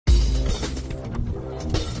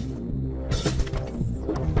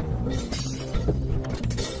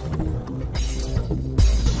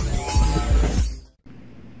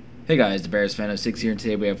Hey guys, the Bears Fan 06 here, and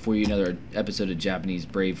today we have for you another episode of Japanese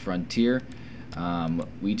Brave Frontier.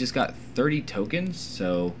 We just got 30 tokens,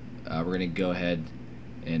 so we're going to go ahead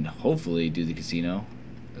and hopefully do the casino.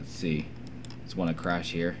 Let's see. Just want to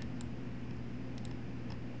crash here.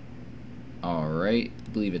 Alright, I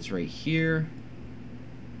believe it's right here.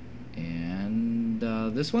 And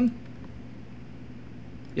this one?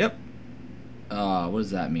 Yep. What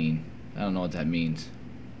does that mean? I don't know what that means.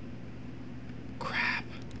 Crap.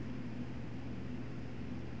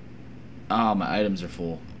 Ah, my items are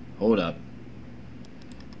full. Hold up.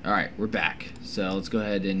 Alright, we're back. So let's go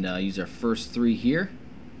ahead and use our first 3 here.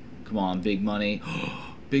 Come on, big money.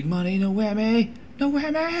 Big money, no whammy! No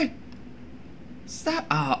whammy! Stop!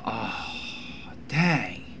 Oh,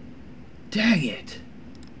 dang. Dang it.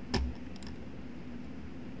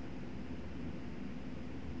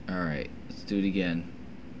 Alright, let's do it again.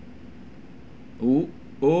 Ooh.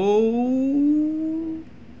 Oh!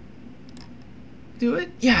 Do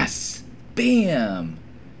it? Yes! Bam!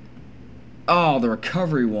 Oh, the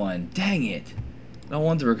recovery one. Dang it. I don't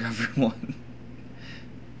want the recovery one.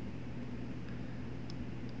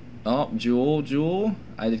 Oh, Jewel.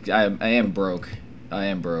 I am broke. I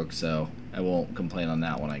am broke, so I won't complain on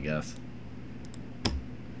that one, I guess.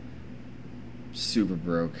 Super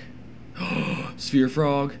broke. Sphere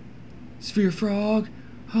Frog. Sphere Frog.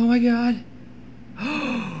 Oh my god.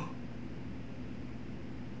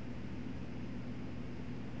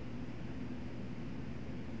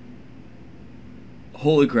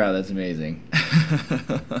 Holy crap, that's amazing.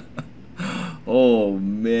 Oh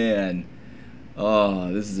man.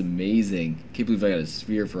 Oh, this is amazing. Can't believe I got a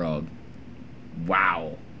Sphere Frog.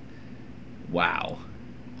 Wow. Wow.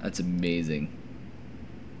 That's amazing.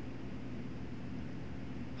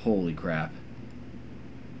 Holy crap.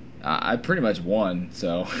 I pretty much won,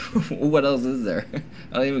 so what else is there?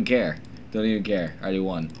 I don't even care. Don't even care. I already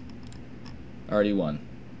won. Already won.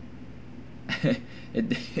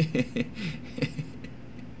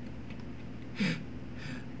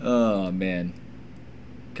 Oh, man.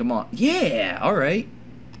 Come on. Yeah! Alright.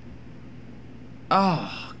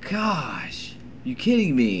 Oh, gosh. You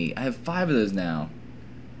kidding me? I have 5 of those now.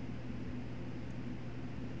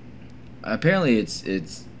 Apparently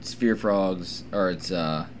it's Sphere Frogs, or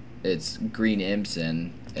it's green imps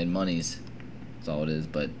and monies. That's all it is,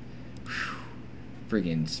 but whew,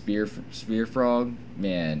 freaking Sphere Frog,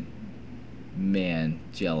 man,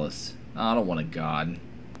 jealous. I don't want a god.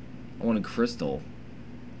 I want a crystal.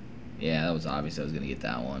 Yeah, that was obvious I was gonna get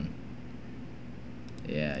that one.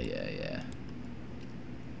 Yeah.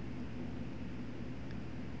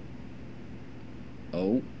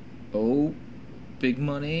 Oh, big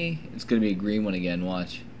money. It's gonna be a green one again,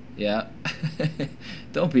 watch. Yeah.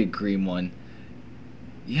 Don't be a green one.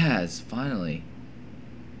 Yes, finally.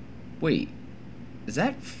 Wait. Is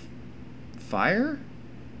that fire?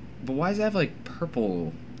 But why does it have like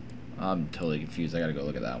purple? I'm totally confused. I gotta go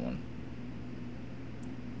look at that one.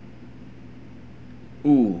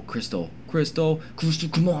 Ooh, crystal. Crystal,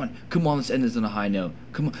 come on. Come on, let's end this on a high note.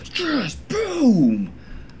 Come on. Yes! Boom!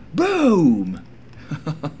 Boom!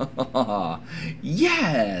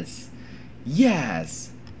 Yes!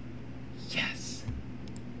 Yes! Yes!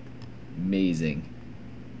 Amazing.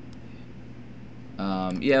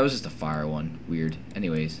 Yeah, it was just a fire one. Weird.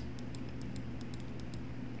 Anyways.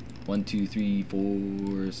 1, 2, 3,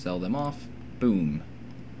 4. Sell them off. Boom.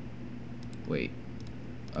 Wait.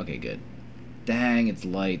 Okay, good. Dang, it's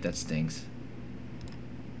light. That stinks.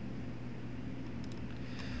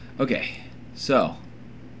 Okay. So.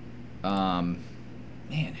 Man,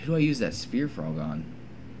 who do I use that Sphere Frog on?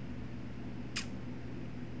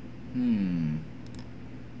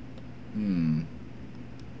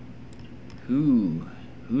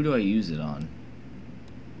 Who do I use it on?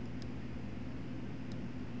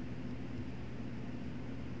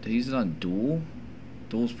 Do I use it on Duel?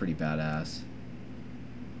 Duel's pretty badass.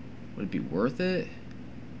 Would it be worth it?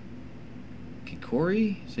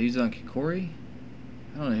 Kikori? So I use it on Kikori?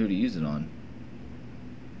 I don't know who to use it on.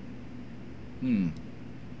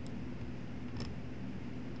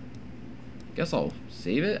 Guess I'll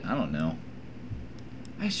save it? I don't know.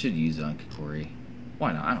 I should use it on Kikori.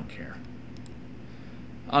 Why not? I don't care.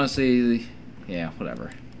 Honestly, yeah,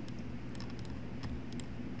 whatever.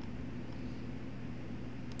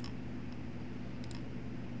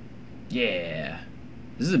 Yeah.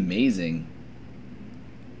 This is amazing.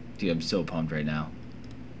 Dude, I'm so pumped right now.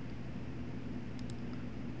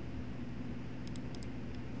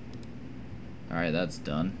 Alright, that's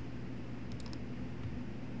done.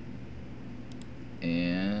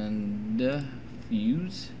 And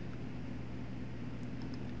fuse.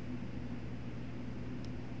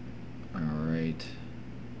 Alright.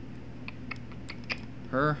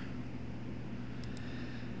 her.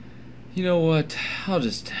 You know what? I'll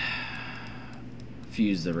just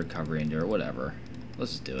fuse the recovery into her. Whatever.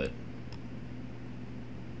 Let's just do it.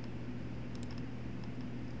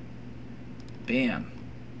 Bam.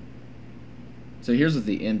 So here's what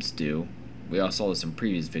the imps do. We all saw this in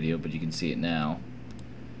previous video, but you can see it now.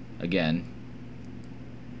 Again.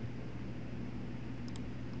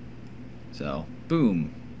 So,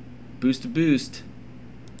 boom. Boost to boost.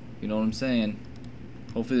 You know what I'm saying?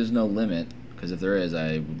 Hopefully there's no limit, because if there is,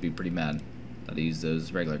 I would be pretty mad that I use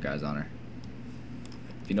those regular guys on her.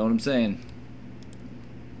 If you know what I'm saying.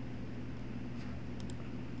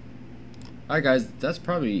 Alright guys, that's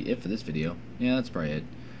probably it for this video. Yeah, that's probably it.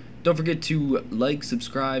 Don't forget to like,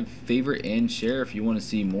 subscribe, favorite, and share if you want to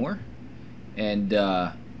see more. And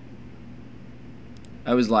I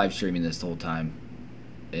was live streaming this the whole time.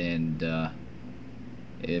 And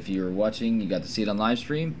if you were watching, you got to see it on live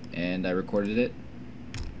stream, and I recorded it.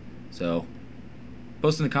 So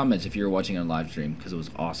post in the comments if you were watching on live stream, because it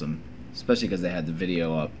was awesome. Especially because they had the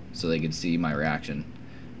video up so they could see my reaction.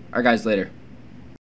 Alright guys, later.